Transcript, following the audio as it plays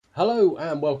Hello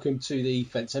and welcome to the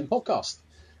Fence End podcast.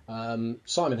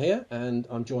 Simon here, and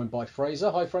I'm joined by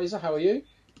Fraser. Hi, Fraser. How are you?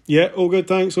 Yeah, all good.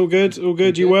 Thanks. All good. All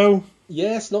good. You Good. well?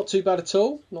 Yes, not too bad at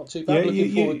all. Not too bad. Yeah.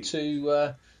 Looking forward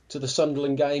to the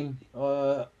Sunderland game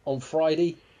on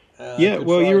Friday. Yeah. Good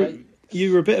Well, Friday.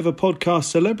 you're a bit of a podcast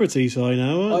celebrity, so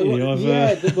now, aren't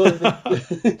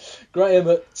you? Graham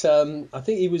I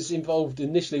think he was involved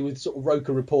initially with sort of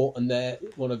Roker Report and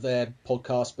one of their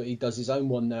podcasts, but he does his own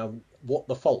one now. What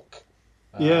the Folk?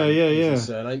 Yeah. Is his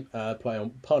surname. Play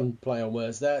on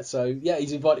words there. So yeah,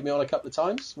 he's invited me on a couple of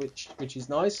times, which is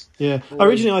nice. Yeah.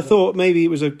 Originally, I thought maybe it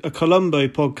was a Colombo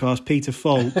podcast, Peter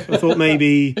Falk. I thought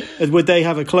maybe would they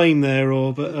have a claim there,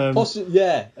 Possibly,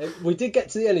 yeah. We did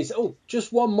get to the end. He said, "Oh,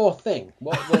 just one more thing.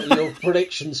 What are your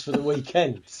predictions for the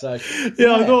weekend?" So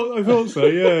yeah. I thought so.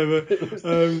 Yeah, but it was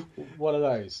one of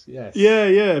those. Yes.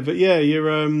 Yeah. But yeah, you're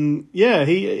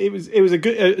It was a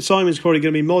good. Simon's probably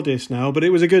going to be modest now, but it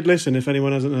was a good listen. If anyone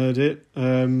hasn't heard it,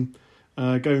 go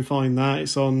and find that.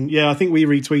 It's on. Yeah, I think we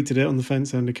retweeted it on the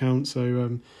Fence End account.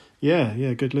 So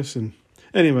yeah, good listen.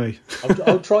 Anyway,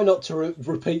 I'll try not to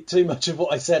repeat too much of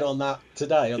what I said on that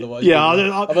today. Otherwise, yeah,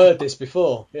 I've heard this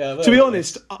before. Yeah. To be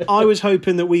honest, I was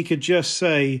hoping that we could just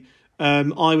say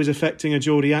I was affecting a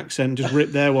Geordie accent, just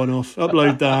rip their one off,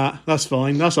 upload that. That's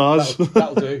fine. That's ours.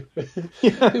 That'll do.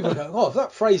 People go, "Oh,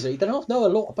 that Fraser, he doesn't know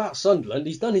a lot about Sunderland.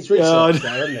 He's done his research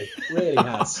there, hasn't he? Really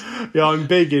has." Yeah, I'm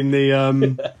big in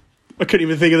the. I couldn't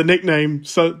even think of the nickname.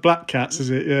 So Black Cats,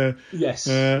 is it? Yeah. Yes.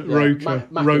 Roker.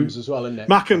 Mackems as well, isn't it?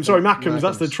 Mackems.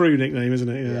 That's the true nickname, isn't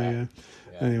it? Yeah.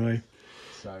 Anyway.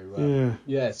 So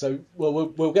So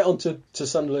we'll get on to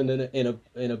Sunderland in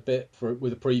a bit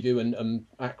with a preview and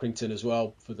Accrington as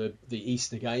well for the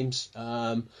Easter games.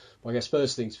 I guess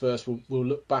first things first, we'll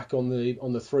look back on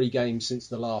the three games since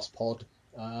the last pod,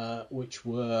 which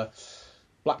were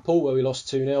Blackpool, where we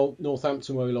lost 2-0,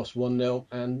 Northampton, where we lost 1-0,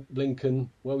 and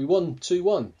Lincoln, where we won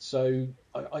 2-1. So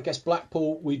I guess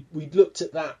Blackpool, we looked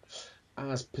at that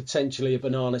as potentially a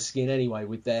banana skin anyway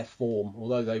with their form.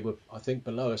 Although they were, I think,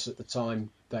 below us at the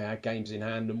time, they had games in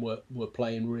hand and were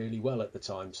playing really well at the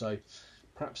time. So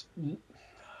perhaps,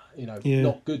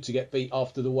 not good to get beat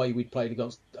after the way we'd played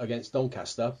against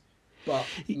Doncaster, but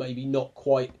maybe not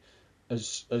quite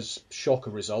as shock a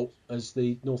result as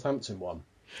the Northampton one.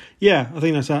 Yeah, I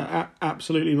think that's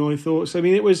absolutely my thoughts. I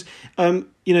mean, it was,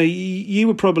 you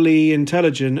were probably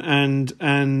intelligent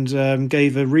and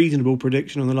gave a reasonable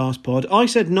prediction on the last pod. I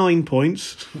said 9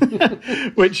 points,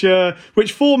 which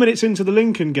 4 minutes into the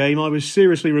Lincoln game I was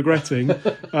seriously regretting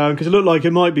because it looked like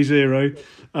it might be 0.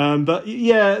 But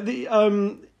yeah,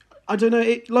 I don't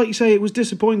know. Like you say, it was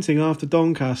disappointing after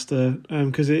Doncaster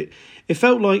because it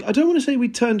felt like, I don't want to say we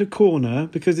turned a corner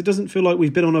because it doesn't feel like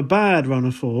we've been on a bad run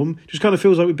of form. It just kind of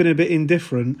feels like we've been a bit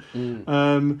indifferent. It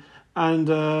was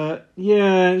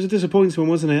a disappointing one,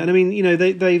 wasn't it? And I mean,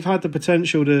 they've had the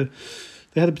potential to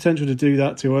do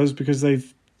that to us because they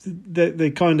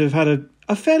kind of had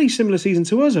a fairly similar season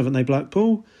to us, haven't they,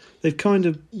 Blackpool? They've kind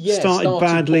of started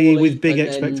badly with big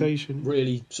expectation.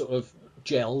 Really sort of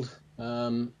gelled.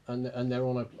 And they're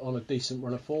on a decent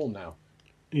run of form now.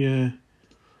 Yeah,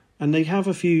 and they have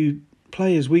a few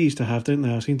players we used to have, don't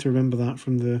they? I seem to remember that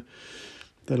from the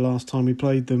last time we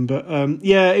played them. But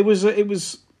it was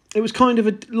kind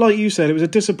of like you said, it was a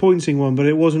disappointing one, but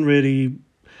it wasn't really.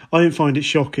 I didn't find it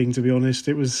shocking, to be honest.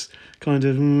 It was kind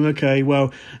of okay,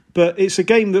 well, but it's a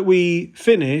game that we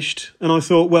finished, and I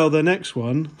thought, well, the next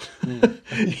one,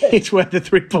 it's where the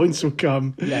 3 points will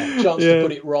come. Yeah, chance to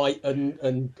put it right,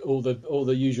 and all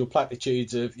the usual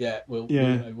platitudes of we'll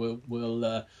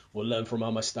learn from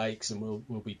our mistakes and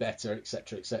we'll be better,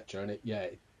 etc., etc. And it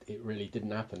really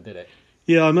didn't happen, did it?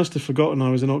 Yeah, I must have forgotten I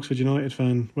was an Oxford United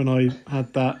fan when I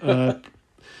had that.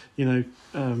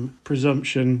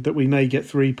 Presumption that we may get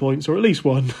 3 points or at least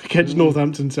one against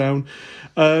Northampton Town.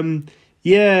 I mean,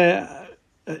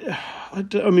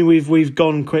 we've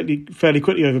gone fairly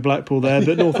quickly over Blackpool there,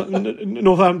 but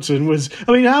Northampton was.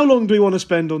 I mean, how long do we want to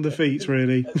spend on defeats,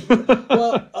 really?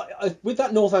 Well, with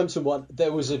that Northampton one,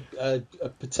 there was a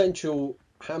potential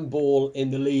handball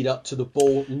in the lead up to the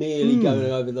ball nearly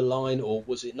going over the line, or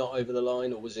was it not over the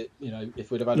line, or was it? If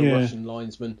we'd have had a Russian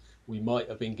linesman, we might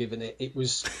have been given it. It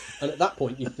was, and at that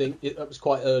point you think that was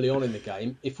quite early on in the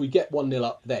game. If we get 1-0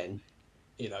 up, then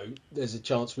there's a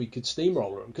chance we could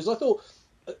steamroller them, because I thought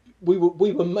we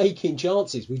were making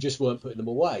chances, we just weren't putting them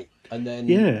away. And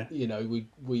then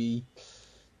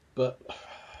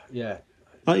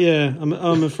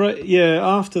I'm afraid. Yeah,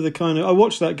 after the kind of, I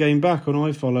watched that game back on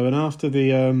iFollow, and after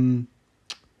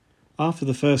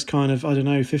the first kind of, I don't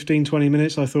know, 15, 20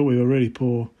 minutes, I thought we were really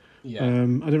poor. I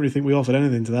don't really think we offered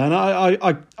anything to that.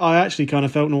 And I actually kind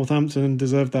of felt Northampton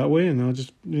deserved that win. I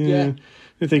just I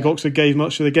don't think Oxford gave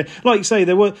much to the game. Like you say,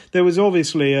 there was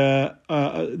obviously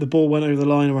the ball went over the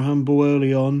line or a handball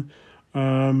early on.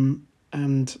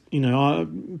 And,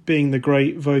 being the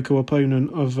great vocal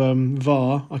opponent of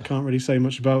VAR, I can't really say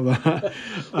much about that.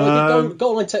 Well, the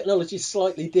goal line technology is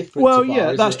slightly different. Well, to VAR,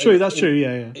 yeah, that's true. That's true.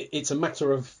 Yeah. It's a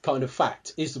matter of kind of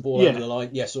fact. Is the ball over the line?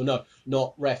 Yes or no?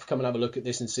 Not ref. Come and have a look at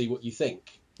this and see what you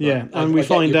think. And we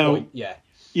find out. Point.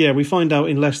 Yeah, we find out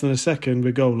in less than a second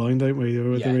with goal line, don't we?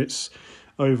 Whether it's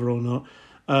over or not.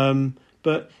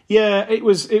 But yeah, it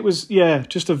was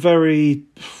just a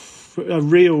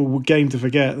real game to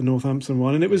forget, the Northampton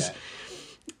one. And it was,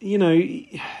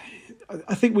 I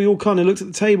think we all kind of looked at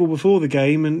the table before the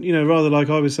game and, rather like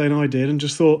I was saying I did, and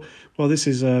just thought, well, this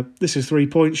is 3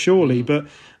 points surely. But,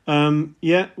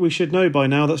 we should know by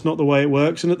now that's not the way it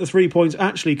works, and that the 3 points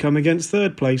actually come against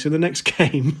third place in the next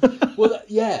game. Well,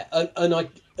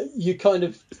 you kind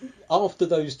of, after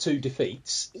those two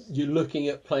defeats, you're looking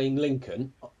at playing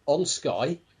Lincoln on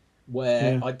Sky,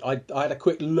 where I had a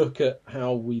quick look at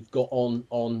how we've got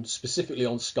on specifically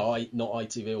on Sky, not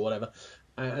ITV or whatever,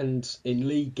 and in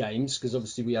league games, because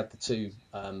obviously we had the two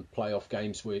playoff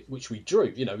games which we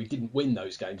drew. We didn't win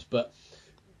those games, but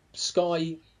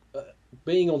Sky,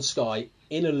 being on Sky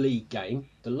in a league game,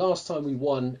 the last time we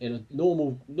won in a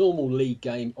normal league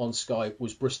game on Sky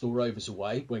was Bristol Rovers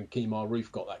away when Kemar Roof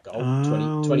got that goal,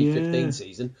 2015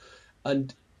 season,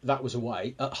 and that was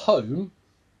away. At home,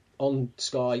 on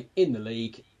Sky in the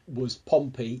league, was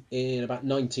Pompey in about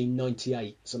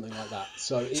 1998, something like that.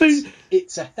 So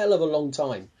it's a hell of a long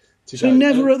time to go. So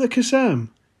never at the Kassam?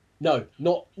 No,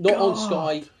 not on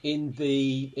Sky in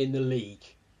the league.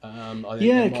 I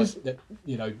think because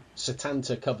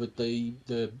Setanta covered the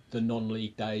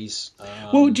non-league days.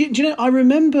 Well, do you know? I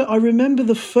remember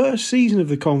the first season of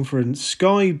the conference.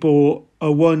 Sky bought a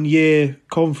 1-year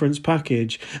conference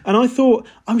package, and I thought,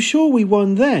 I'm sure we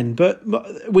won then, but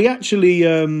we actually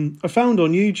I found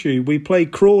on YouTube we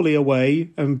played Crawley away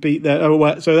and beat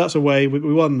that. So that's away.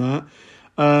 We won that.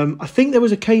 I think there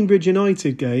was a Cambridge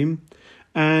United game.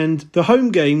 And the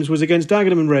home games was against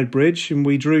Dagenham and Redbridge, and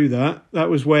we drew that. That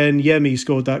was when Yemi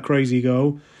scored that crazy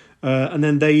goal. And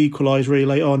then they equalised really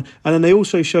late on. And then they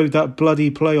also showed that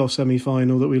bloody playoff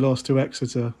semi-final that we lost to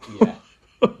Exeter.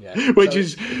 Which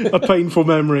is a painful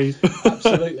memory.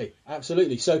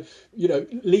 Absolutely. So,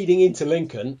 leading into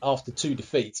Lincoln after two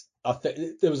defeats, I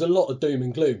think there was a lot of doom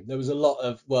and gloom. There was a lot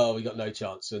of, we got no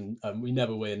chance and we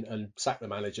never win and sack the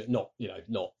manager. Not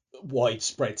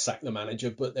widespread sack the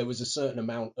manager, but there was a certain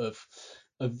amount of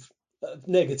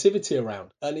negativity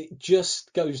around, and it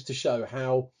just goes to show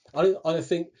how I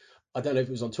think, I don't know if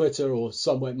it was on Twitter or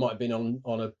somewhere, it might have been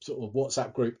on a sort of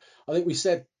WhatsApp group. I think we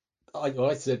said,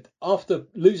 I said after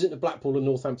losing to Blackpool and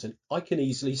Northampton, I can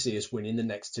easily see us winning the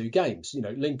next two games,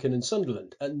 Lincoln and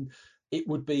Sunderland, and it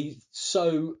would be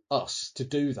so us to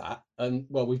do that. And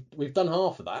we've done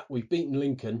half of that. We've beaten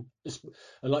Lincoln,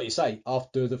 and like you say,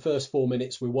 after the first 4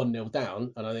 minutes, we're 1-0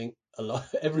 down, and I think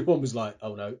everyone was like,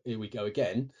 "Oh no, here we go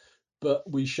again." But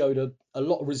we showed a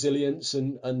lot of resilience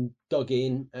and dug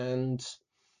in and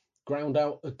ground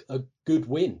out a good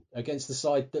win against the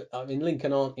side that,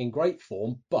 Lincoln aren't in great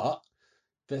form, but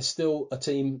they're still a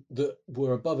team that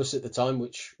were above us at the time,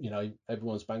 which,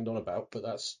 everyone's banged on about, but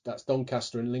that's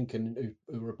Doncaster and Lincoln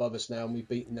who are above us now, and we've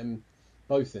beaten them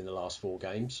both in the last 4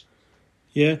 games.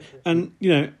 Yeah, and,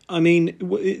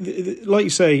 like you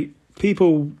say,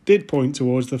 people did point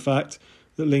towards the fact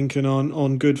that Lincoln aren't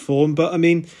on good form, but,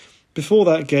 before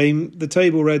that game, the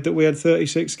table read that we had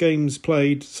 36 games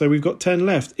played, so we've got 10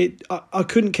 left. I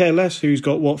couldn't care less who's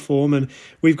got what form, and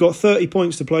we've got 30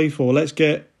 points to play for. Let's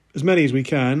get as many as we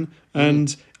can,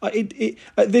 and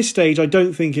at this stage I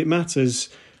don't think it matters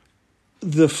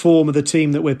the form of the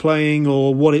team that we're playing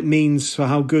or what it means for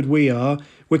how good we are.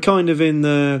 We're kind of in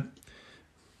the,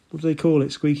 what do they call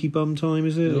it, squeaky bum time,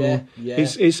 is it? Yeah.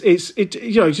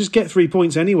 It's just get 3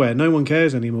 points anywhere, no one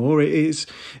cares anymore.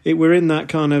 We're in that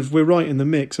kind of, we're right in the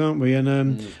mix, aren't we?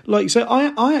 And like you said,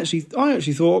 I actually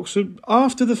thought Oxford,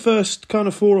 after the first kind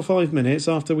of 4 or 5 minutes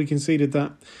after we conceded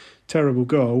that terrible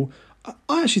goal,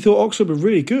 I actually thought Oxford were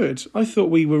really good. I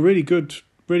thought we were really good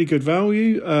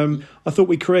value. I thought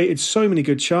we created so many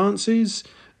good chances.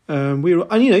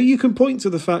 You can point to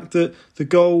the fact that the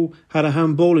goal had a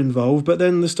handball involved, but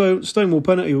then the Stonewall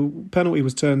penalty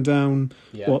was turned down.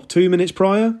 2 minutes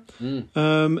prior.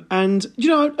 And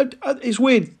it's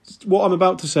weird what I'm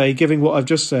about to say, given what I've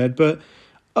just said. But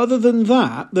other than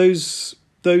that, those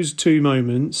 2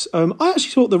 moments, I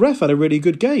actually thought the ref had a really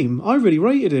good game. I really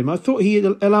rated him. I thought he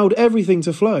allowed everything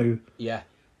to flow. Yeah.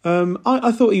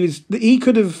 I thought he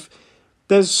could have.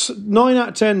 There's 9 out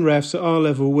of 10 refs at our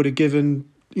level would have given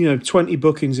 20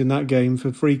 bookings in that game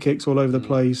for free kicks all over the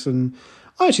place, and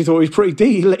I actually thought he was pretty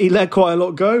deep. He let quite a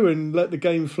lot go and let the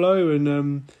game flow, and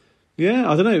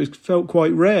I don't know. It felt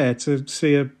quite rare to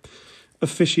see a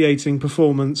officiating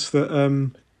performance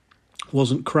that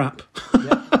wasn't crap.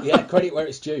 Yeah, credit where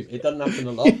it's due. It doesn't happen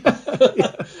a lot,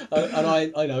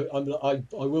 and I know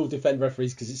I will defend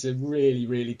referees because it's a really,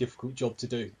 really difficult job to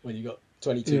do when you've got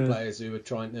 22 players who are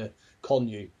trying to con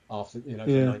you after for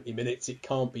 90 minutes. It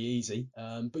can't be easy.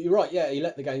 But you're right. Yeah, he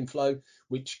let the game flow,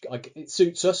 which it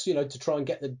suits us, to try and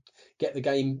get the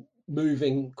game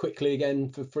moving quickly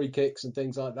again for free kicks and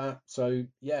things like that. So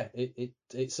yeah,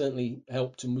 it certainly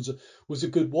helped and was a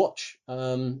good watch.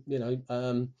 You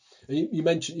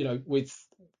mentioned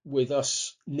with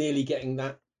us nearly getting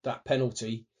that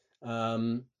penalty.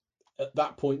 At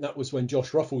that point, that was when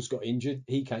Josh Ruffles got injured.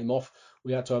 He came off.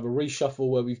 We had to have a reshuffle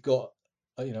where we've got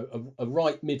a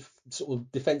right mid sort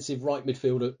of defensive right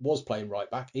midfielder was playing right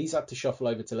back. He's had to shuffle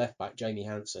over to left back, Jamie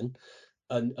Hansen,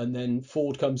 and then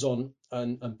Ford comes on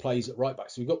and plays at right back.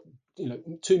 So we've got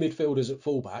 2 midfielders at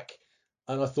full back,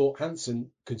 and I thought Hansen,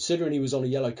 considering he was on a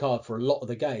yellow card for a lot of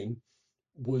the game,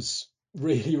 was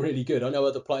really, really good. I know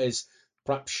other players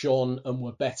perhaps shone and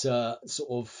were better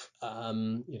sort of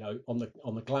on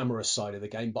the glamorous side of the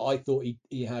game, but I thought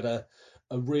he had a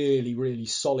really, really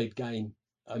solid game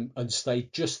and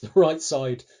stayed just the right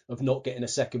side of not getting a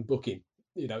second booking,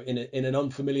 in an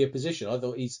unfamiliar position. I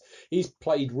thought he's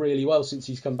played really well since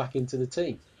he's come back into the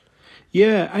team.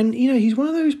 Yeah, and he's one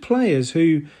of those players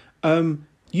who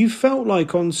you felt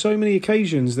like on so many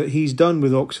occasions that he's done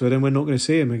with Oxford and we're not going to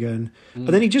see him again. And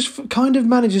then he just kind of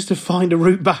manages to find a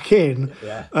route back in.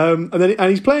 Yeah. And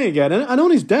he's playing again. And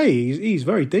on his day, he's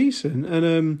very decent.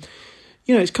 And,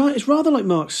 it's rather like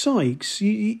Mark Sykes.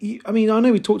 I mean, I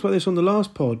know we talked about this on the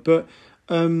last pod, but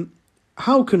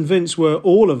how convinced were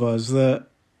all of us that,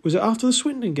 was it after the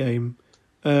Swindon game?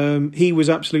 He was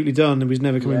absolutely done and was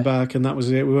never coming back, and that was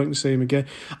it. We won't see him again.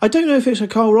 I don't know if it's a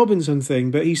Carl Robinson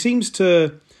thing, but he seems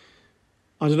to,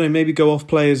 I don't know, maybe go off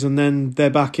players and then they're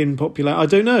back in popular. I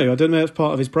don't know. If it's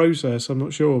part of his process. I'm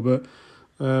not sure, but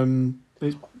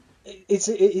it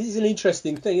is an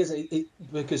interesting thing, isn't it?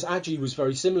 Because Adji was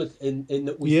very similar in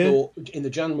that we thought in the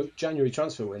January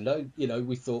transfer window,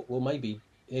 we thought, well, maybe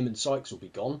him and Sykes will be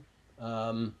gone.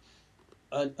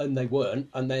 And they weren't,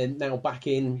 and they're now back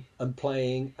in and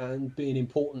playing and being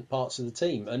important parts of the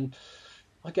team. And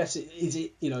I guess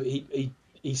he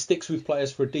sticks with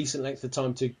players for a decent length of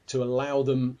time to allow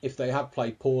them, if they have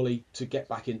played poorly, to get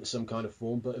back into some kind of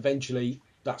form. But eventually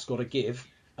that's got to give,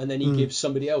 and then he gives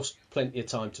somebody else plenty of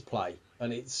time to play.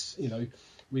 And it's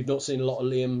we've not seen a lot of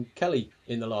Liam Kelly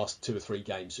in the last 2 or 3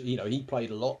 games. He played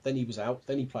a lot, then he was out,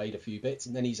 then he played a few bits,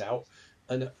 and then he's out.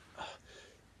 And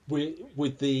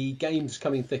with the games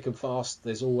coming thick and fast,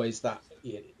 there's always that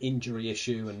injury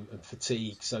issue and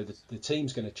fatigue. So the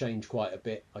team's going to change quite a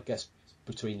bit, I guess,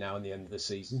 between now and the end of the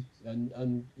season.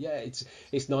 And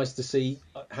it's nice to see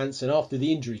Hansen, after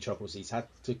the injury troubles he's had,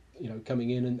 to coming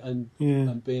in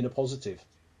and being a positive.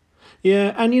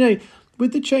 Yeah, and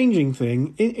with the changing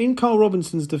thing, in Carl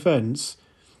Robinson's defence,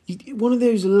 one of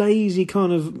those lazy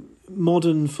kind of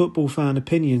modern football fan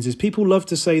opinions is people love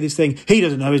to say this thing, he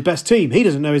doesn't know his best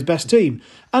team,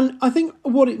 and I think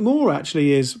what it more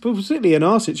actually is, particularly in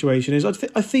our situation, is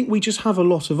I think we just have a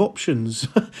lot of options.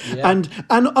 and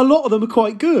a lot of them are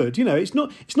quite good. It's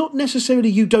not necessarily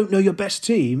you don't know your best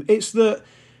team, it's that,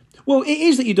 well, it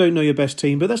is that you don't know your best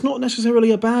team, but that's not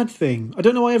necessarily a bad thing. I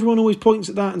don't know why everyone always points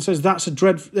at that and says that's a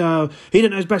he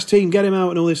don't know his best team, get him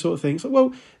out, and all this sort of thing. It's like,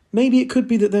 well, maybe it could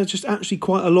be that there's just actually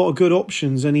quite a lot of good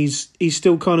options, and he's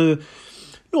still kind of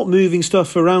not moving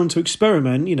stuff around to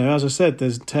experiment. As I said,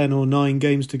 there's 10 or 9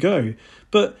 games to go,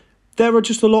 but there are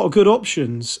just a lot of good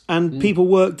options, and people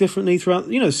work differently throughout.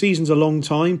 The season's a long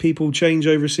time. People change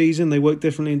over a season. They work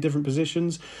differently in different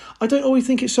positions. I don't always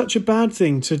think it's such a bad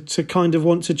thing to kind of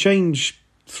want to change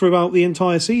throughout the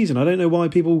entire season. I don't know why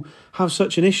people have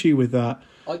such an issue with that.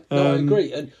 I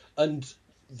agree, and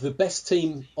the best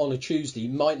team on a Tuesday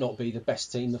might not be the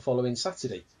best team the following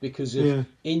Saturday because of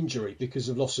injury, because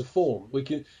of loss of form. We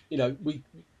could,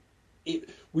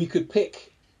 we could pick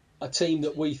a team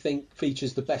that we think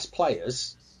features the best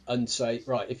players and say,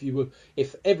 right,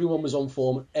 if everyone was on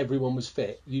form, everyone was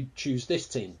fit, you'd choose this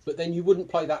team. But then you wouldn't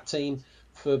play that team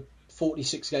for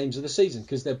 46 games of the season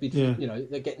because they'd be,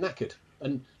 they'd get knackered.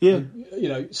 And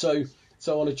so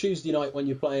on a Tuesday night when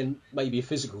you're playing maybe a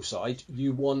physical side,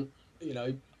 you want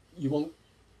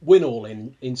Winall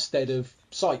in instead of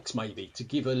Sykes, maybe, to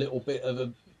give a little bit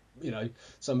of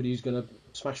somebody who's going to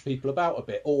smash people about a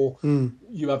bit, or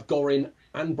you have Gorin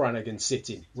and Brannigan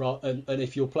sitting, right? And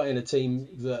if you're playing a team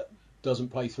that doesn't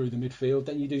play through the midfield,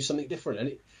 then you do something different, and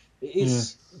it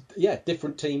is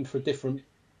different team for different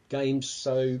games.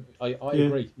 So I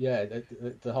agree.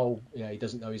 The whole he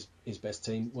doesn't know his best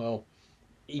team. Well,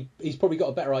 he's probably got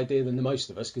a better idea than the most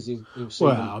of us, because he'll see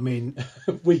them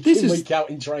week in, week out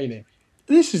in training.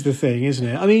 This is the thing, isn't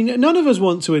it? I mean, none of us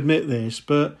want to admit this,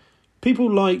 but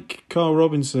people like Carl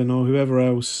Robinson or whoever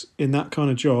else in that kind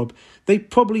of job, they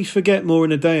probably forget more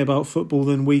in a day about football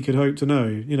than we could hope to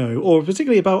know, or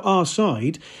particularly about our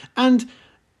side. And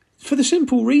for the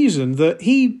simple reason that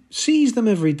he sees them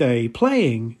every day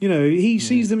playing, he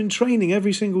sees them in training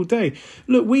every single day.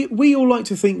 Look, we all like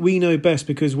to think we know best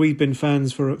because we've been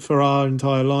fans for our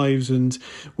entire lives, and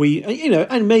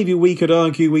and maybe we could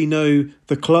argue we know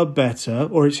the club better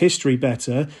or its history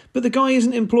better, but the guy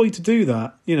isn't employed to do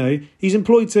that. He's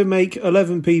employed to make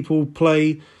 11 people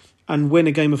play and win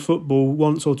a game of football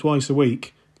once or twice a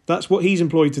week. That's what he's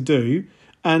employed to do,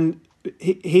 and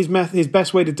his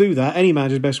best way to do that, any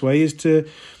manager's best way, is to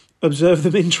observe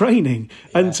them in training.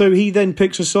 And so he then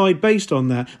picks a side based on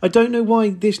that. I don't know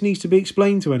why this needs to be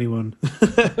explained to anyone.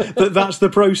 That's the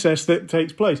process that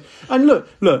takes place. And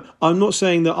look, I'm not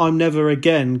saying that I'm never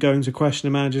again going to question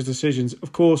a manager's decisions.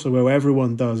 Of course I will.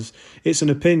 Everyone does. It's an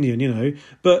opinion,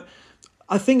 But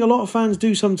I think a lot of fans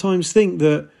do sometimes think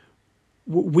that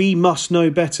we must know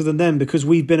better than them because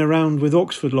we've been around with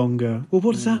Oxford longer. Well,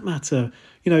 what does that matter?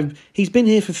 He's been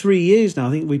here for 3 years now.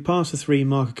 I think we passed the 3-year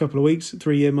mark a couple of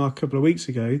weeks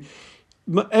ago.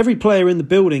 Every player in the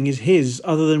building is his,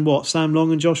 other than Sam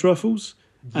Long and Josh Ruffles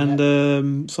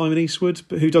and Simon Eastwood,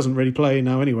 but who doesn't really play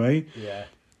now anyway. Yeah.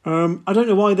 I don't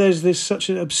know why there's such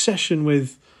an obsession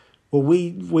with,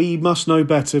 we must know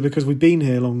better because we've been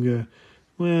here longer.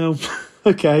 Well,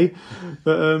 okay,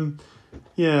 but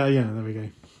there we go.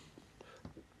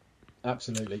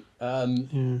 Absolutely.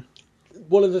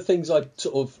 One of the things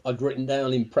I'd written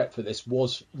down in prep for this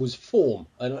was form,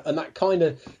 and that kind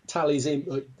of tallies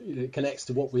in, connects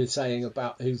to what we were saying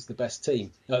about who's the best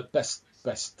team, best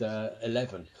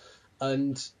 11.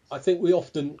 And I think we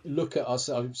often look at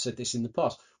ourselves. I've said this in the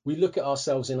past. We look at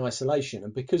ourselves in isolation,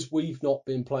 and because we've not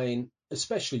been playing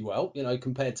especially well,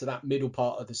 compared to that middle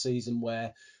part of the season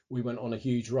where we went on a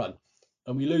huge run.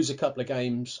 And we lose a couple of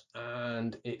games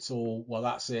and it's all,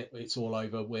 that's it. It's all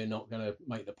over. We're not going to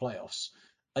make the playoffs.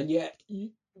 And yet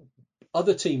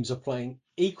other teams are playing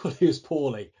equally as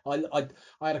poorly. I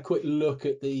had a quick look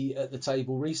at the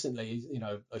table recently,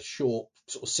 a short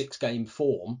sort of 6-game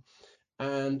form.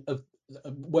 And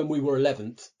when we were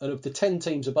 11th, and of the 10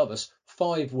 teams above us,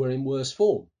 5 were in worse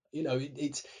form.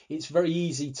 It's very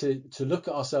easy to look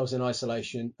at ourselves in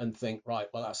isolation and think, right,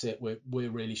 that's it. We're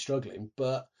really struggling.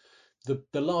 But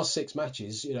the last 6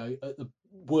 matches,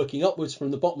 working upwards from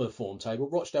the bottom of the form table,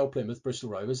 Rochdale, Plymouth, Bristol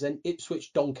Rovers, then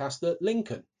Ipswich, Doncaster,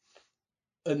 Lincoln,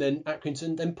 and then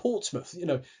Accrington, then Portsmouth.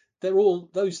 They're all,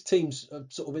 those teams are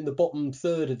sort of in the bottom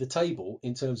third of the table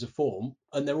in terms of form,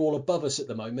 and they're all above us at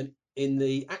the moment in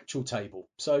the actual table.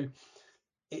 So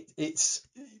it's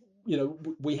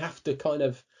we have to kind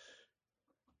of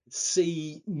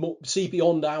see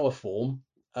beyond our form.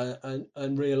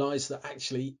 And realise that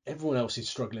actually everyone else is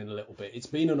struggling a little bit. It's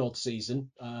been an odd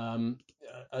season,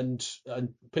 and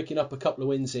picking up a couple of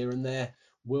wins here and there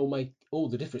will make all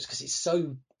the difference, because it's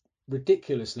so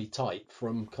ridiculously tight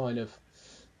from kind of,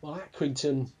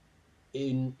 Accrington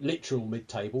in literal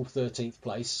mid-table, 13th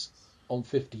place on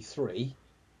 53,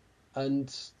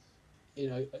 and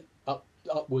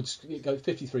upwards, it goes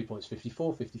 53 points,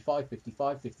 54, 55,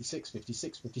 55, 56,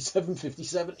 56, 57,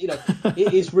 57.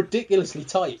 It is ridiculously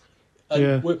tight.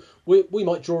 And we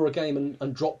might draw a game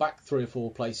and drop back 3 or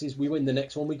 4 places. We win the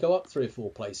next one, we go up 3 or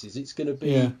 4 places. It's going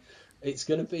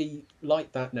to be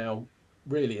like that now,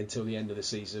 really, until the end of the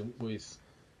season, with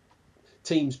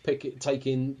teams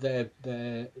taking their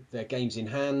games in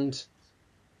hand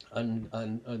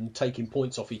and taking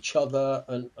points off each other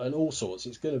and all sorts.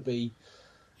 It's going to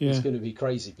be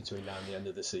crazy between now and the end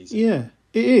of the season. Yeah,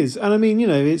 it is. And I mean,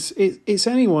 it's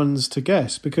anyone's to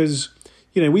guess, because,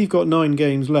 we've got 9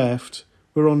 games left.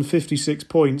 We're on 56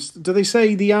 points. Do they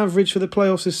say the average for the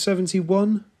playoffs is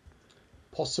 71?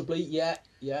 Possibly, yeah.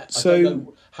 So, I don't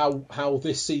know how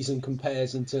this season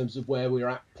compares in terms of where we're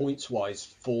at points-wise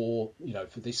for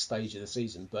this stage of the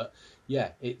season. But,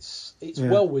 it's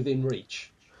well within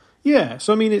reach. Yeah,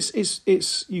 so I mean,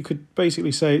 it's you could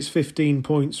basically say it's 15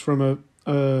 points from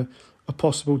a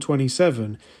possible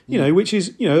 27, which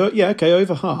is,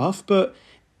 over half, but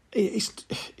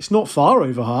it's not far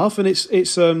over half, and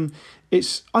it's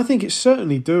I think it's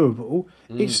certainly doable.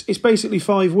 It's basically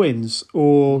 5 wins,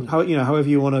 or however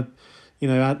you want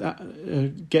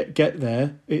to get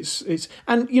there. It's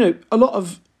and a lot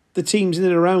of the teams in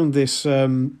and around this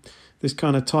this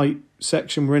kind of tight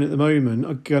section we're in at the moment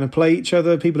are going to play each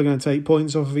other. People are going to take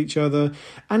points off of each other,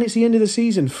 and it's the end of the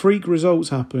season. Freak results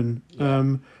happen.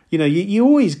 Yeah. You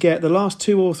always get the last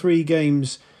 2 or 3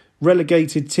 games.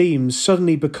 Relegated teams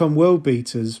suddenly become world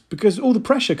beaters because all the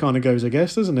pressure kind of goes, I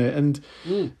guess, doesn't it? And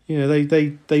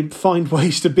they find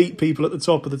ways to beat people at the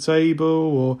top of the table,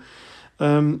 or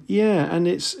and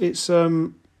it's I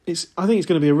think it's going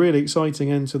to be a really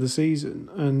exciting end to the season.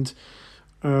 And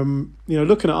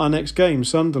looking at our next game,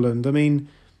 Sunderland. I mean,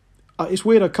 it's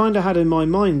weird. I kind of had in my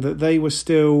mind that they were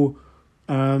still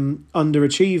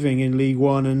underachieving in League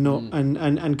One and not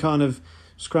and kind of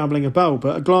scrabbling about,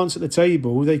 but a glance at the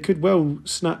table, they could well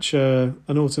snatch an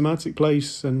automatic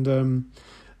place and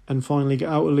finally get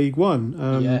out of League One.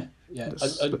 And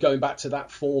going back to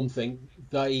that form thing,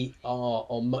 they are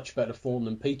on much better form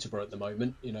than Peterborough at the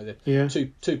moment. They're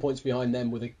 2 points behind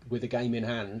them with a game in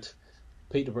hand.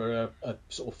 Peterborough are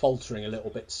sort of faltering a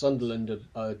little bit. Sunderland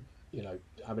are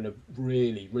having a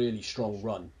really, really strong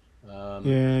run.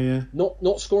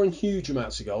 Not scoring huge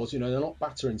amounts of goals. They're not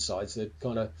battering sides. They're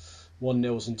kind of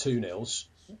 1-0s and 2-0s.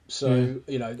 So,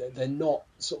 they're not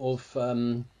sort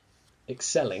of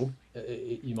excelling,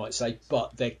 you might say,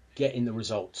 but they're getting the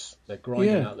results. They're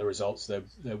grinding out the results. They're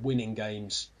winning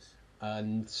games.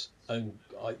 And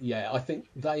I think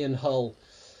they and Hull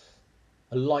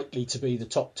are likely to be the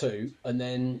top 2. And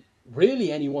then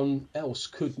really anyone else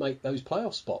could make those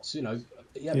playoff spots.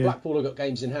 Blackpool have got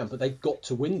games in hand, but they've got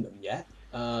to win them yet.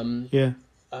 And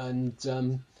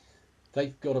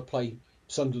they've got to play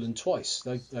Sunderland twice.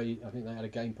 I think they had a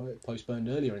game postponed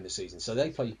earlier in the season, so they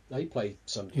play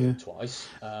Sunderland twice.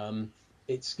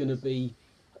 It's going to be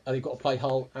they've got to play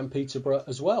Hull and Peterborough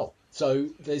as well. So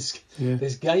there's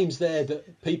games there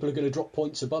that people are going to drop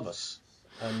points above us.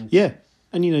 And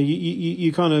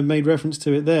you kind of made reference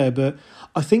to it there, but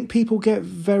I think people get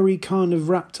very kind of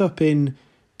wrapped up in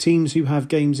teams who have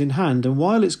games in hand, and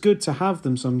while it's good to have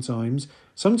them sometimes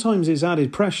it's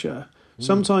added pressure.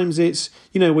 Sometimes it's,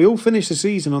 we all finish the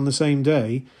season on the same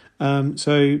day.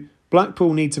 So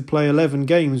Blackpool need to play 11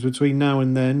 games between now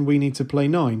and then. We need to play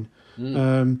 9.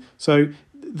 So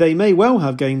they may well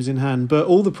have games in hand, but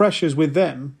all the pressure's with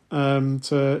them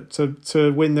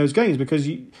to win those games, because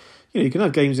you can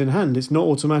have games in hand. It's not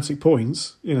automatic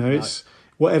points. It's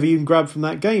whatever you can grab from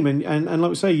that game. And like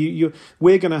we say,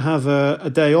 we're going to have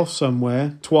a day off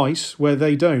somewhere twice where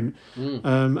they don't.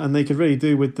 And they could really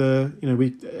do with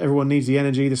everyone needs the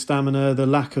energy, the stamina, the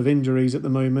lack of injuries at the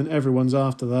moment. Everyone's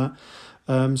after that.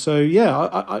 I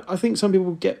think some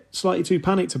people get slightly too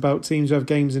panicked about teams who have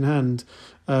games in hand.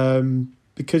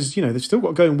 Because, they've still got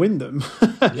to go and win them.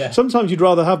 Sometimes you'd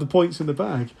rather have the points in the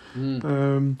bag.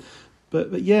 But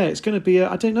it's going to be.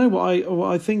 I don't know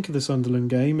what I think of the Sunderland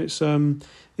game. It's going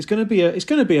to be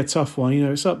a tough one.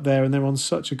 It's up there, and they're on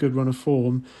such a good run of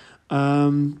form.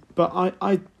 But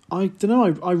I don't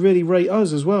know. I really rate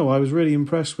us as well. I was really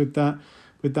impressed with that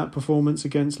performance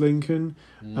against Lincoln.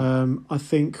 I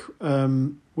think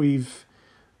we've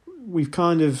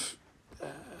kind of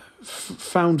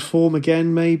found form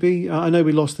again. Maybe I know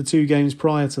we lost the 2 games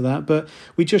prior to that, but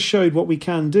we just showed what we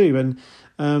can do. And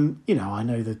I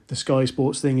know that the Sky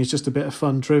Sports thing is just a bit of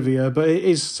fun trivia, but it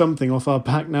is something off our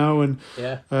back now, and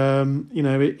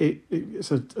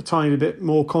it's a tiny bit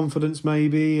more confidence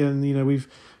maybe, and we've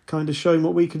kind of shown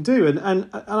what we can do, and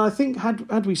I think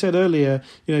had we said earlier,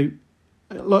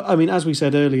 as we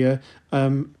said earlier,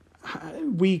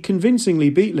 we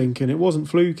convincingly beat Lincoln. It wasn't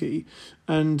fluky,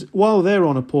 and while they're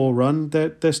on a poor run,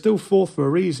 they're still 4th for a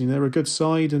reason. They're a good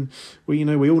side, and we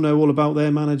all know all about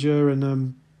their manager,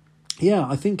 and.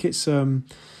 I think it's, I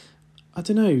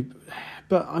don't know,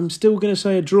 but I'm still going to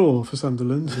say a draw for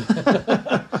Sunderland.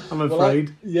 I'm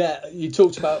afraid. You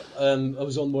talked about, I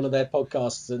was on one of their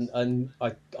podcasts and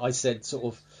I said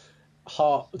sort of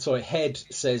head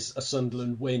says a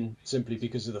Sunderland win simply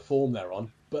because of the form they're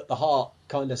on, but the heart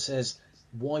kind of says,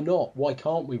 why not? Why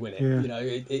can't we win it?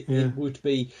 It would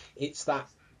be, it's that...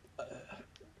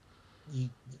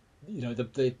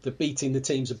 the beating the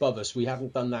teams above us. We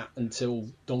haven't done that until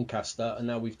Doncaster, and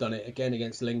now we've done it again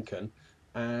against Lincoln,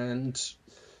 and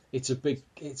it's a big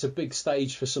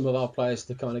stage for some of our players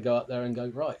to kind of go up there and go,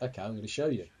 right, okay, I'm going to show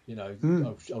you.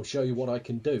 I'll show you what I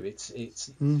can do.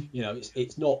 It's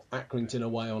not Accrington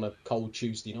away on a cold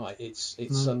Tuesday night. It's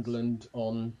Sunderland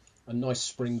on a nice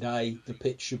spring day. The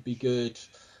pitch should be good.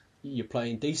 you're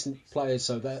playing decent players,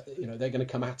 so that they're going to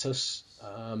come at us,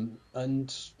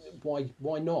 and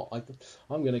why not?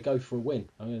 I'm going to go for a win.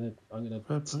 I'm going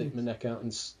to stick my neck out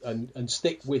and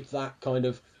stick with that kind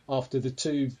of. After the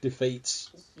 2 defeats,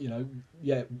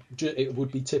 it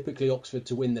would be typically Oxford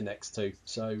to win the next 2.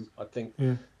 So I think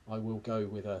I will go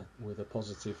with a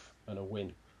positive and a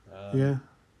win.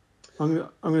 I'm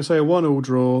going to say a 1-1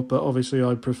 draw, but obviously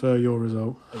I prefer your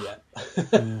result.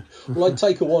 Yeah. Well, I'd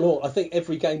take a 1-1. I think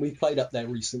every game we've played up there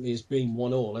recently has been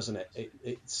 1-1, hasn't it?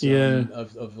 It's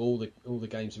of all the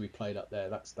games we played up there,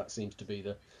 that seems to be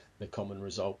the common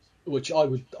result. Which I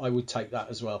would take that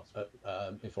as well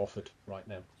if offered right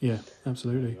now. Yeah,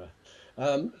 absolutely.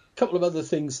 Anyway, couple of other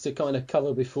things to kind of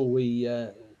cover before we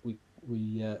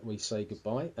say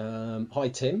goodbye. Hi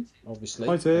Tim, obviously.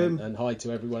 Hi Tim, and hi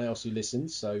to everyone else who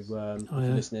listens. So if you're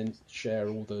listening, share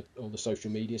all the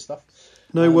social media stuff.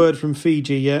 No word from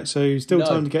Fiji yet, so still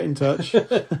time to get in touch.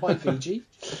 Hi Fiji.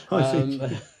 Hi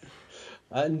Fiji.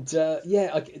 And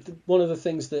one of the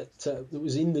things that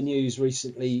was in the news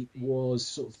recently was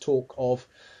sort of talk of,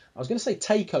 I was going to say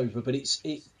takeover, but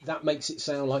that makes it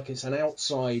sound like it's an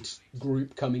outside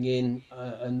group coming in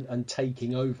and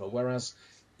taking over, whereas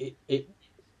it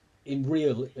in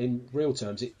real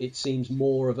terms it seems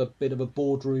more of a bit of a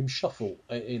boardroom shuffle,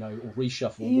 or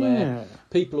reshuffle, where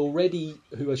people already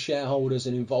who are shareholders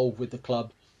and involved with the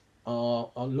club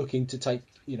are looking to take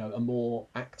a more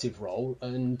active role.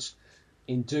 And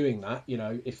in doing that,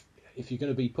 if you're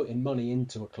going to be putting money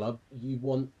into a club, you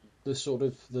want the sort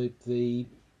of the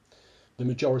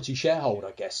majority shareholder,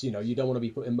 I guess. You don't want to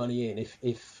be putting money in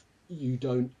if you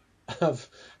don't have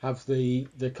the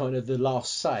kind of the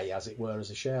last say, as it were,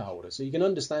 as a shareholder. So you can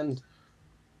understand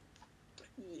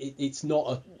it's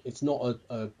not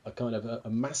a kind of a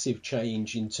massive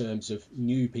change in terms of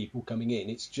new people coming in.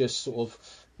 It's just sort of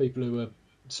people who are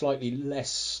slightly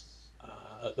less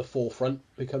at the forefront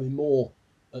becoming more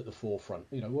at the forefront.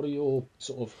 What are your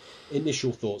sort of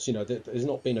initial thoughts? There's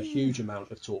not been a huge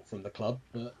amount of talk from the club,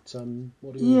 but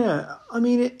what are your... Yeah, I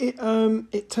mean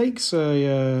it takes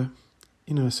a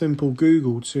simple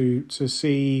Google to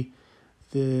see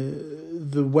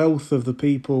the wealth of the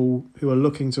people who are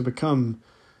looking to become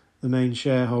the main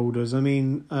shareholders. I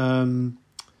mean,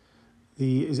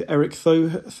 is it Eric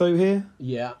Tho here?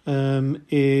 Yeah.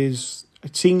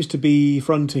 It seems to be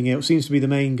fronting it. It seems to be the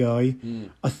main guy,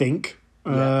 I think.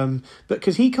 But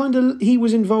because he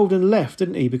was involved and left,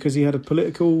 didn't he? Because he had a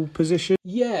political position.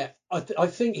 Yeah, I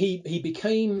think he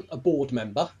became a board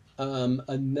member,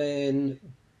 and then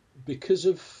because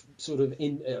of sort of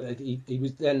he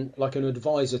was then like an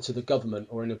advisor to the government,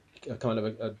 or in a kind of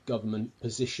a government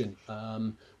position,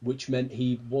 which meant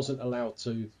he wasn't allowed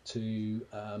to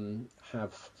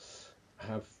have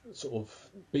sort of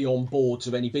be on boards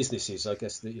of any businesses, I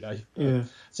guess.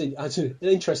 It's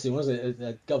interesting, wasn't it?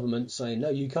 The government saying,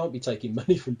 no, you can't be taking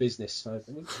money from business. So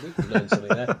we can learn something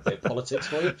there, a bit of politics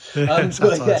for you.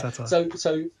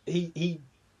 So he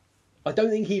I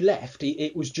don't think he left.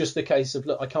 It was just a case of,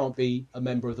 look, I can't be a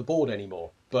member of the board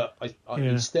anymore. But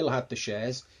he still had the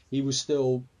shares. He was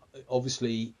still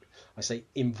obviously, I say,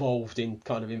 involved in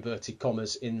kind of inverted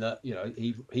commas, in that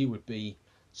he would be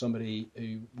somebody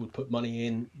who would put money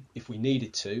in if we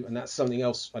needed to. And that's something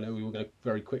else I know we were going to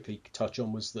very quickly touch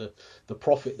on, was the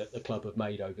profit that the club have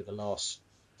made over the last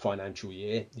financial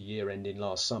year, the year ending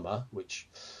last summer, which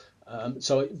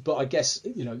but I guess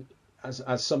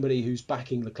as somebody who's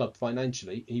backing the club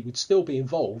financially, he would still be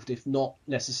involved, if not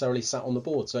necessarily sat on the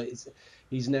board. So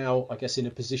he's now, I guess, in a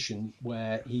position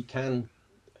where he can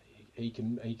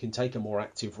take a more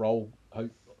active role,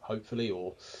 hopefully,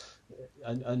 or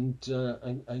and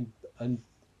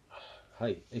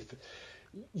hey, if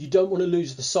you don't want to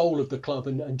lose the soul of the club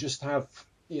and just have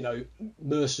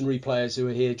mercenary players who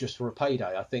are here just for a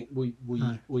payday. I think we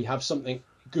have something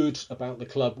good about the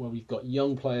club where we've got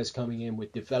young players coming in, we're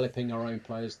developing our own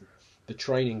players. The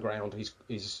training ground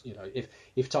is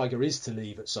if Tiger is to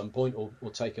leave at some point, or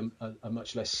take a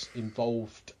much less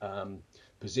involved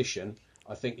position,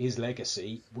 I think his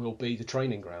legacy will be the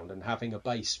training ground and having a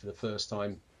base for the first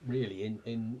time really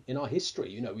in our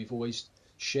history. We've always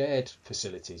shared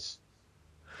facilities.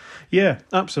 Yeah,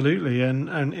 absolutely,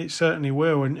 and it certainly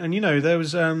will. And there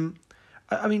was I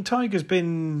mean, Tiger's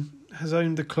has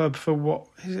owned the club for what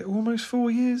is it, almost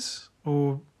 4 years,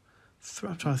 or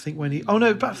I'm trying to think when he. Oh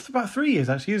no, about 3 years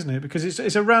actually, isn't it? Because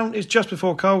it's just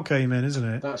before Cole came in, isn't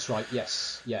it? That's right.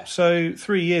 Yes. Yeah. So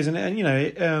 3 years, and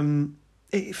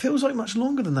it feels like much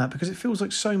longer than that, because it feels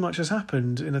like so much has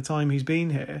happened in the time he's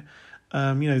been here.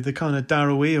 The kind of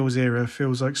Darryl Eales era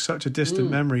feels like such a distant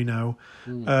memory now.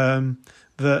 It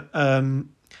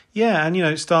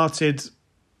started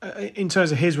in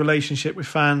terms of his relationship with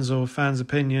fans or fans'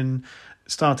 opinion,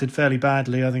 started fairly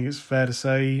badly. I think it's fair to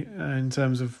say in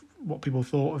terms of what people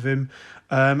thought of him,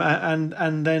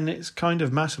 and then it's kind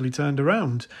of massively turned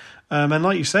around. And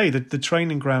like you say, the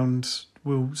training ground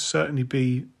will certainly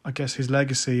be, I guess, his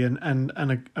legacy and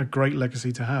a great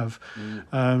legacy to have,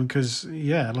 because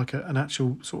like an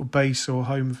actual sort of base or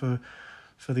home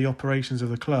for the operations of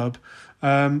the club.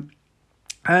 And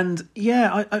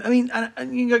I mean,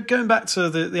 and you know, going back to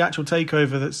the actual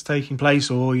takeover that's taking place,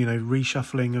 or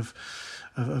reshuffling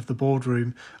of the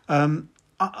boardroom,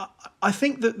 I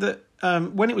think that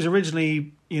when it was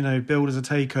originally billed as a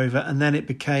takeover, and then it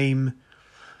became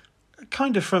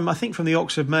kind of from the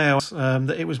Oxford Mail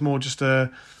that it was more just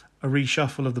a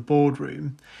reshuffle of the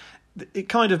boardroom. It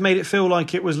kind of made it feel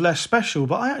like it was less special,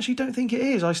 but I actually don't think it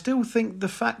is. I still think the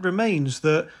fact remains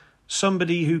that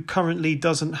somebody who currently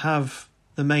doesn't have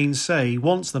the main say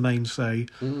wants the main say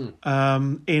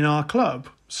in our club.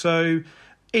 So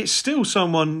it's still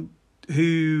someone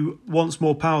who wants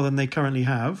more power than they currently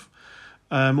have,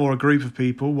 or a group of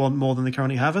people want more than they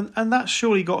currently have, and that's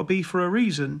surely got to be for a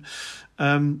reason.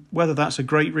 Whether that's a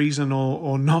great reason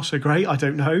or not so great, I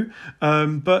don't know.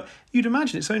 But you'd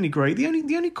imagine it's only great. The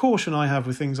only caution I have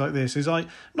with things like this is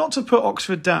not to put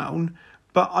Oxford down,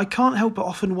 but I can't help but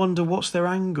often wonder what's their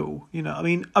angle. I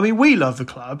mean, we love the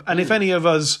club, and if any of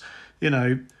us,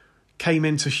 came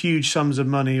into huge sums of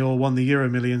money or won the Euro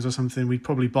Millions or something, we'd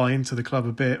probably buy into the club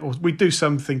a bit, or we'd do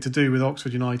something to do with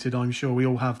Oxford United. I'm sure we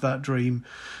all have that dream.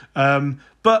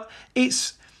 But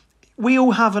we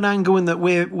all have an angle in that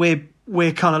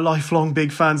we're kind of lifelong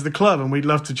big fans of the club, and we'd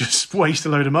love to just waste a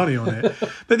load of money on it.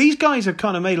 But these guys have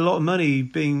kind of made a lot of money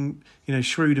being,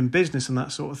 shrewd in business and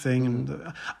that sort of thing.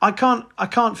 And I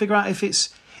can't figure out if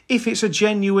it's a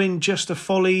genuine, just a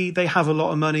folly. They have a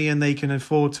lot of money and they can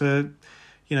afford to,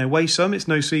 waste some. It's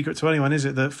no secret to anyone, is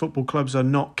it, that football clubs are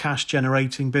not cash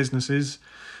generating businesses,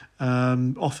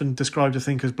 often described, I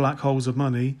think, as black holes of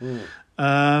money.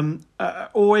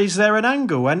 Or is there an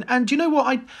angle? And do you know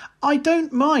what? I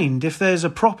don't mind if there's a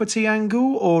property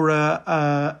angle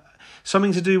or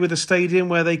something to do with a stadium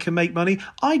where they can make money.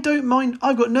 I don't mind.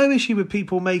 I've got no issue with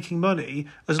people making money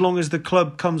as long as the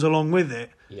club comes along with it.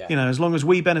 Yeah. As long as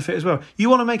we benefit as well. You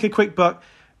want to make a quick buck,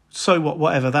 so what?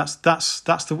 Whatever. That's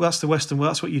the Western world.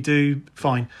 That's what you do.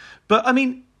 Fine. But I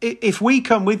mean, if we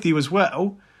come with you as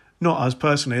well, not us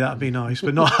personally, that'd be nice,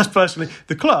 but not us personally,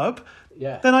 the club.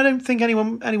 Yeah. Then I don't think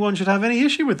anyone should have any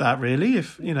issue with that, really.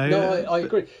 No, I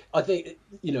agree. I think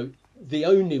the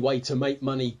only way to make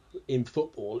money in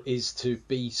football is to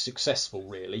be successful,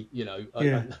 really.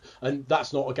 And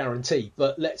that's not a guarantee.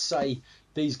 But let's say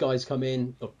these guys come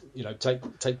in,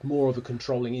 take more of a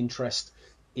controlling interest,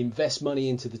 invest money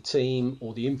into the team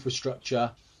or the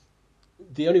infrastructure.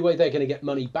 The only way they're going to get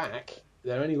money back,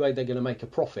 the only way they're going to make a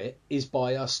profit, is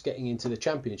by us getting into the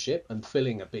Championship and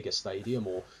filling a bigger stadium,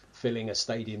 or filling a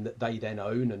stadium that they then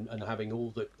own, and having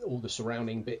all the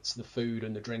surrounding bits, the food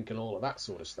and the drink and all of that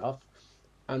sort of stuff.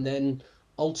 And then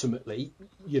ultimately,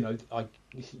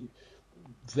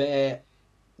 their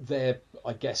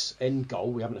I guess end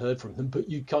goal, we haven't heard from them, but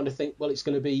you kind of think, well, it's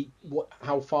going to be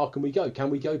how far can we go? Can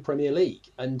we go Premier League?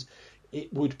 And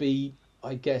it would be,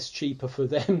 I guess, cheaper for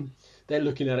them. They're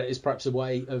looking at it as perhaps a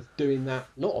way of doing that,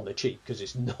 not on the cheap, because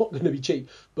it's not going to be cheap,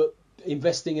 but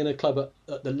investing in a club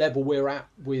at the level we're at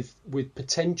with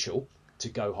potential to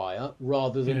go higher,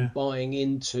 rather than buying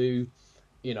into,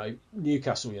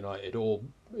 Newcastle United or,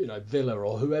 Villa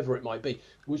or whoever it might be,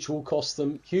 which will cost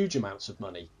them huge amounts of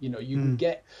money. You can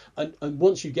get, and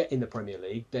once you get in the Premier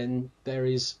League, then there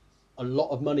is a lot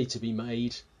of money to be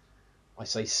made. I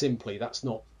say simply, that's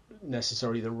not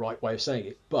necessarily the right way of saying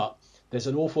it, but there's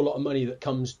an awful lot of money that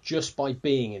comes just by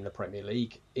being in the Premier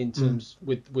League in terms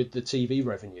with the TV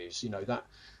revenues.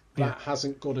 That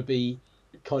hasn't got to be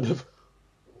kind of,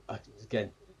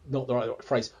 again, not the right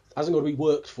phrase, hasn't got to be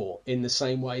worked for in the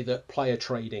same way that player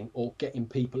trading or getting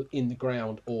people in the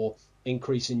ground or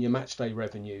increasing your match day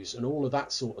revenues and all of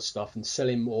that sort of stuff and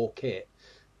selling more kit.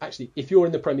 Actually, if you're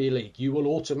in the Premier League, you will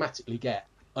automatically get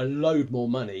a load more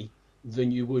money than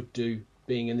you would do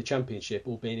being in the Championship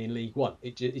or being in League One.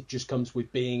 It just comes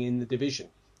with being in the division.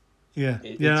 Yeah,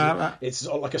 it's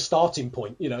sort of like a starting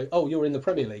point. You're in the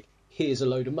Premier League. Here's a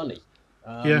load of money.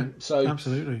 So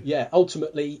absolutely. Yeah,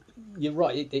 ultimately, you're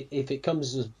right. If it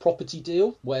comes as a property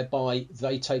deal whereby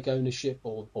they take ownership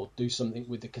or do something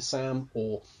with the Kassam,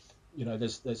 or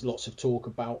there's lots of talk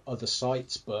about other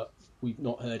sites, but we've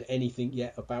not heard anything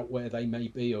yet about where they may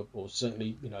be, or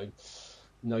certainly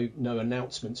no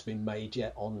announcements been made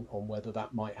yet on whether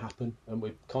that might happen, and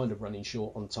we're kind of running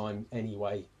short on time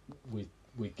anyway with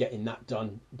we're getting that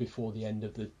done before the end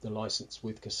of the license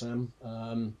with Kassam.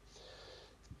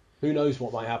 Who knows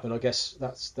what might happen? I guess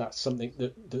that's something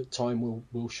that time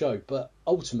will show. But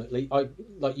ultimately,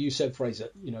 like you said, Fraser,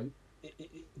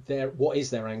 what is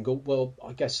their angle? Well,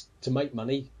 I guess to make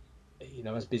money,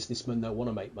 as businessmen, they'll want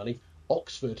to make money.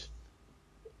 Oxford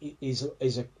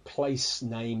is a place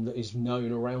name that is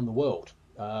known around the world.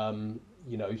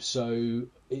 So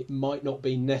it might not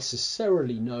be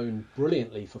necessarily known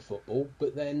brilliantly for football,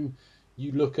 but then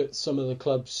you look at some of the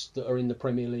clubs that are in the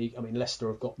Premier League. I mean, Leicester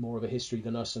have got more of a history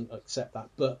than us and accept that,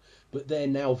 but they're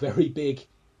now very big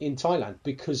in Thailand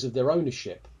because of their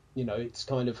ownership. It's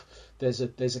kind of there's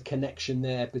a connection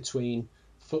there between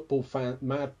football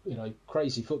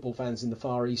crazy football fans in the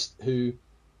Far East who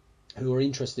are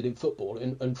interested in football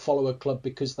and follow a club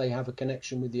because they have a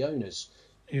connection with the owners.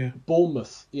 Yeah.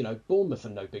 Bournemouth are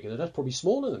no bigger than us, probably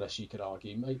smaller than us, you could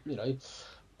argue,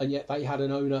 and yet they had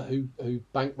an owner who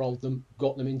bankrolled them,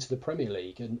 got them into the Premier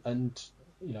League, and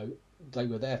they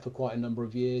were there for quite a number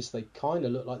of years. They kind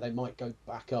of look like they might go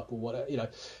back up or whatever,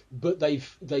 but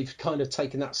they've kind of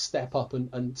taken that step up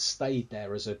and stayed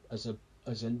there as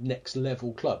a next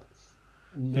level club.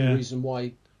 No reason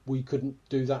why we couldn't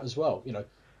do that as well.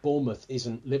 Bournemouth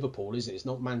isn't Liverpool, is it? It's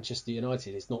not Manchester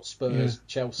United. It's not Spurs,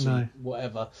 Chelsea,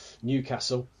 whatever,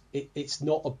 Newcastle. It's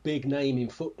not a big name in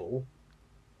football.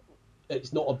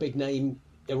 It's not a big name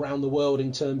around the world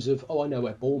in terms of, I know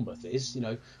where Bournemouth is,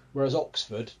 whereas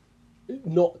Oxford,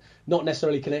 not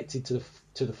necessarily connected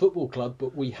to the football club,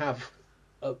 but we have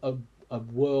a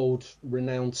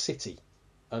world-renowned city,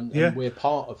 and we're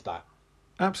part of that.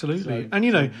 Absolutely.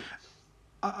 And,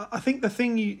 I think the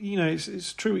thing,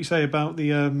 it's true what you say about the,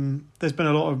 there's been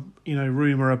a lot of,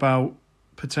 rumour about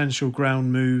potential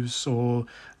ground moves or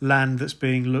land that's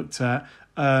being looked at.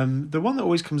 The one that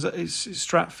always comes up is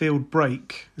Stratfield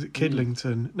Break. Is it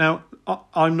Kidlington? Now,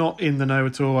 I'm not in the know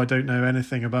at all. I don't know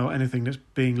anything about anything that's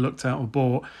being looked at or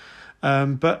bought.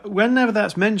 But whenever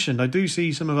that's mentioned, I do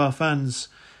see some of our fans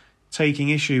taking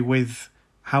issue with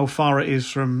how far it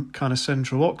is from kind of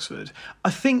central Oxford.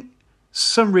 I think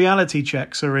some reality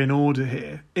checks are in order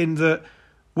here, in that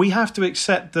we have to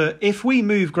accept that if we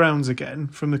move grounds again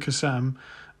from the Kassam,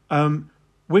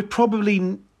 we're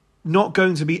probably not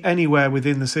going to be anywhere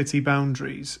within the city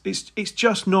boundaries. It's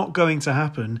just not going to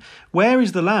happen. Where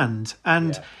is the land?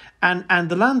 And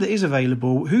the land that is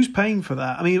available, who's paying for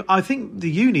that? I mean, I think the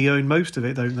uni own most of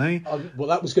it, don't they? Well,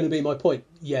 that was going to be my point.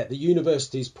 Yeah, the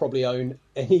universities probably own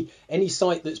any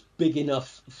site that's big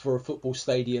enough for a football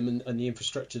stadium and the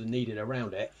infrastructure that needed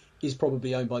around it is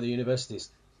probably owned by the universities,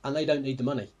 and they don't need the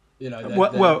money.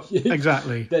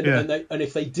 Exactly. And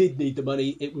if they did need the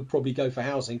money, it would probably go for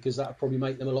housing, because that would probably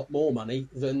make them a lot more money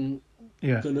than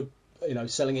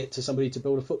selling it to somebody to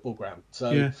build a football ground.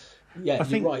 So you're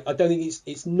right. I don't think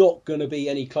it's not going to be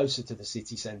any closer to the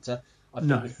city centre. I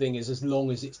think the thing is, as long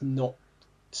as it's not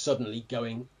suddenly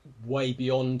going way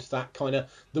beyond that kind of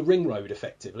the ring road,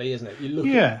 effectively, isn't it? You look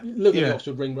at the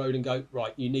Oxford Ring Road and go,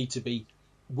 right, you need to be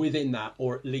within that,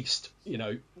 or at least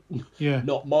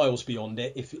not miles beyond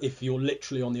it. If you're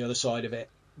literally on the other side of it,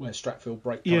 where Stratfield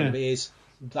Break kind of is,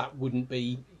 that wouldn't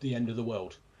be the end of the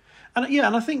world. And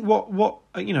I think what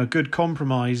good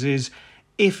compromise is,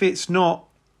 if it's not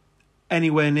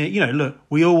anywhere near, look,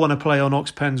 we all want to play on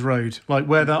Oxpens Road, like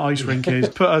where that ice rink is.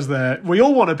 Put us there. We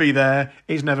all want to be there.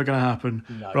 It's never going to happen,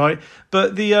 right?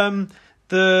 But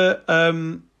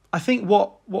I think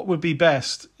what would be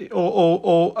best,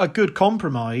 or a good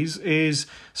compromise, is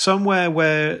somewhere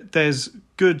where there's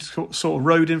good sort of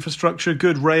road infrastructure,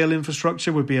 good rail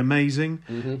infrastructure would be amazing.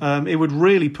 Mm-hmm. It would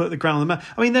really put the ground on the map.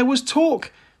 I mean, there was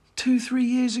talk 2-3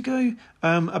 years ago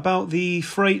about the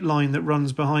freight line that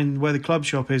runs behind where the club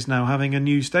shop is now, having a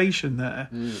new station there,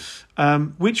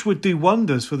 which would do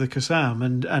wonders for the Kassam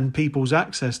and people's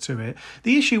access to it.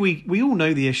 The issue, we all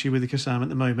know the issue with the Kassam at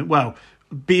the moment. Well,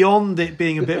 beyond it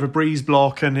being a bit of a breeze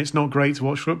block and it's not great to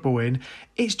watch football in,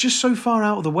 it's just so far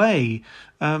out of the way.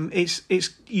 It's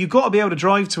you've got to be able to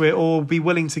drive to it, or be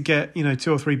willing to get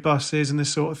 2 or 3 buses and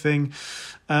this sort of thing.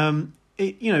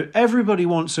 Everybody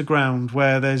wants a ground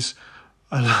where there's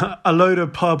a load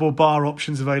of pub or bar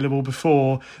options available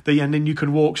before and then you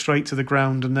can walk straight to the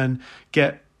ground and then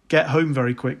get home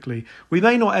very quickly. We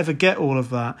may not ever get all of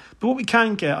that, but what we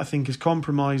can get, I think, is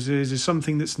compromises, is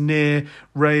something that's near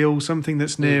rail, something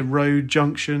that's near road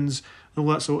junctions, all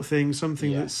that sort of thing,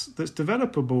 something that's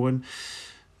developable. And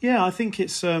I think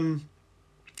it's look,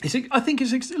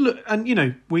 and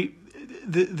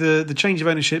the change of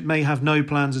ownership may have no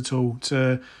plans at all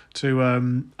to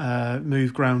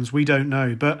move grounds. We don't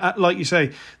know, but like you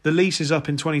say, the lease is up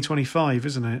in 2025,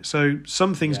 isn't it? So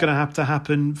something's going to have to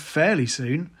happen fairly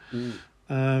soon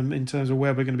in terms of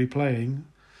where we're going to be playing.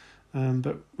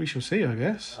 But we shall see, I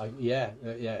guess.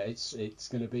 It's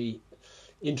going to be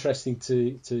interesting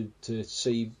to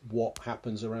see what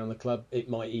happens around the club. It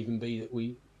might even be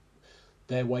that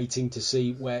they're waiting to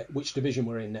see which division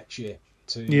we're in next year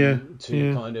to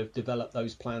kind of develop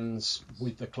those plans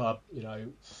with the club.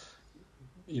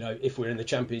 If we're in the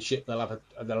Championship, they'll have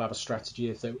a strategy.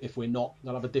 If we're not,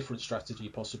 they'll have a different strategy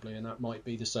possibly, and that might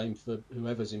be the same for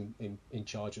whoever's in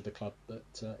charge of the club. But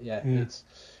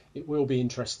it will be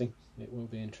interesting. It will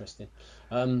be interesting.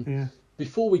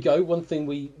 Before we go, one thing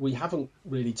we haven't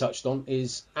really touched on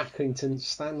is Accrington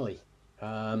Stanley.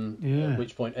 At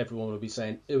which point everyone will be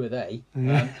saying, who are they?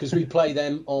 Because we play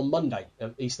them on Monday,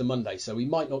 Easter Monday, so we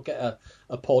might not get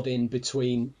a pod in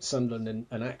between Sunderland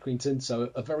and Accrington. So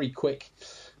a very quick,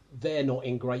 they're not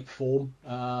in great form.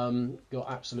 Got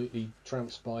absolutely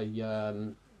trounced by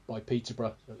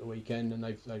Peterborough at the weekend, and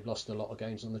they've lost a lot of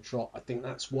games on the trot. I think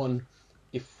that's one.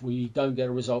 If we don't get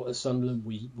a result at Sunderland,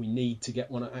 we need to get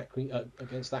one at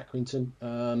against Accrington.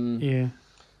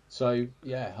 So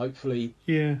hopefully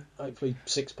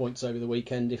 6 points over the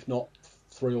weekend, if not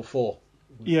 3 or 4.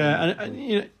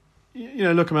 And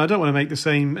look, I don't want to make the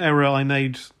same error I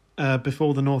made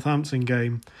before the Northampton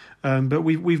game, but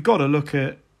we've got to look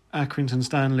at Accrington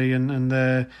Stanley and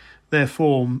their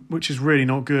form, which is really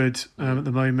not good at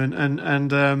the moment,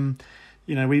 and.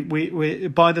 We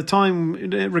by the time,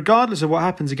 regardless of what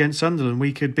happens against Sunderland,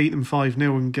 we could beat them 5-0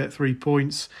 and get 3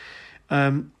 points.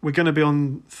 We're going to be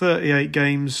on 38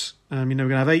 games. We're going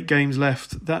to have 8 games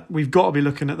left. That we've got to be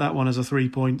looking at that one as a 3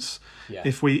 points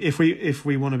if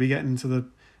we want to be getting into the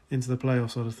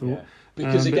playoffs. I'd have thought. Yeah.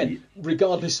 Because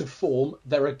regardless of form,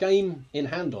 they're a game in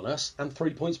hand on us and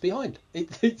 3 points behind. We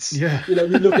look at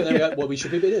them and go, well, we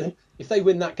should be beating them. If they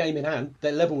win that game in hand,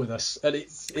 they're level with us, and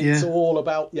it's all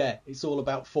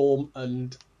about form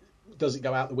and does it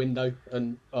go out the window?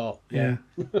 And yeah.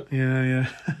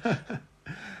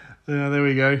 There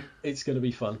we go. It's going to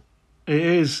be fun. It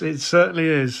is. It certainly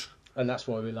is. And that's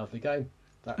why we love the game.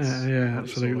 That's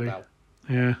absolutely. It's all about.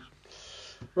 Yeah.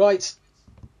 Right.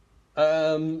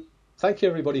 Thank you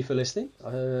everybody for listening.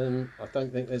 I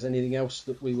don't think there's anything else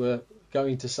that we were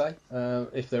going to say.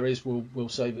 If there is, we'll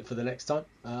save it for the next time.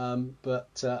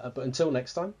 But until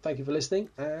next time, thank you for listening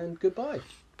and goodbye.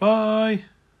 Bye.